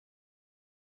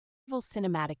Marvel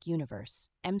Cinematic Universe,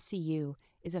 MCU,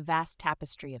 is a vast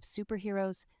tapestry of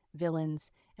superheroes,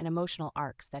 villains, and emotional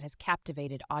arcs that has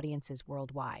captivated audiences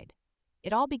worldwide.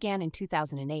 It all began in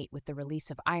 2008 with the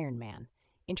release of Iron Man,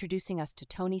 introducing us to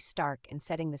Tony Stark and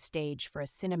setting the stage for a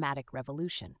cinematic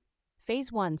revolution.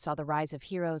 Phase 1 saw the rise of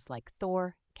heroes like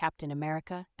Thor, Captain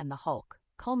America, and the Hulk,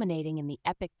 culminating in the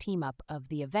epic team-up of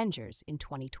the Avengers in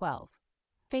 2012.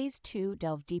 Phase 2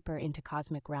 delved deeper into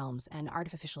cosmic realms and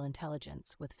artificial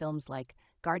intelligence, with films like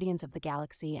Guardians of the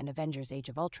Galaxy and Avengers Age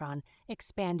of Ultron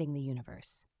expanding the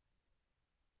universe.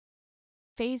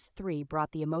 Phase 3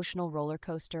 brought the emotional roller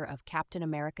coaster of Captain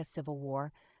America Civil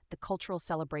War, the cultural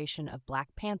celebration of Black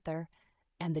Panther,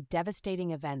 and the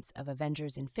devastating events of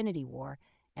Avengers Infinity War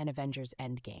and Avengers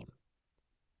Endgame.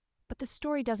 But the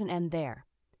story doesn't end there.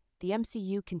 The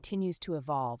MCU continues to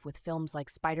evolve with films like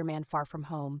Spider-Man Far From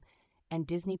Home and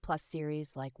Disney Plus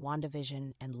series like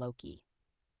WandaVision and Loki.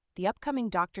 The upcoming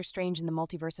Doctor Strange in the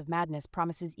Multiverse of Madness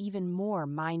promises even more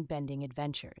mind-bending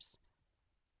adventures.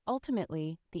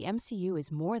 Ultimately, the MCU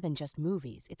is more than just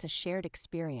movies. It's a shared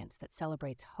experience that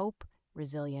celebrates hope,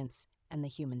 resilience, and the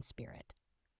human spirit.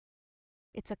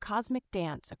 It's a cosmic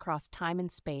dance across time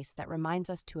and space that reminds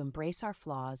us to embrace our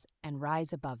flaws and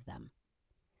rise above them.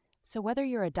 So whether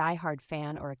you're a die-hard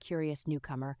fan or a curious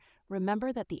newcomer,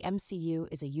 remember that the MCU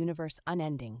is a universe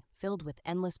unending, filled with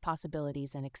endless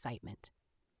possibilities and excitement.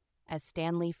 As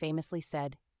Stan Lee famously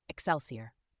said,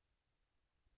 Excelsior!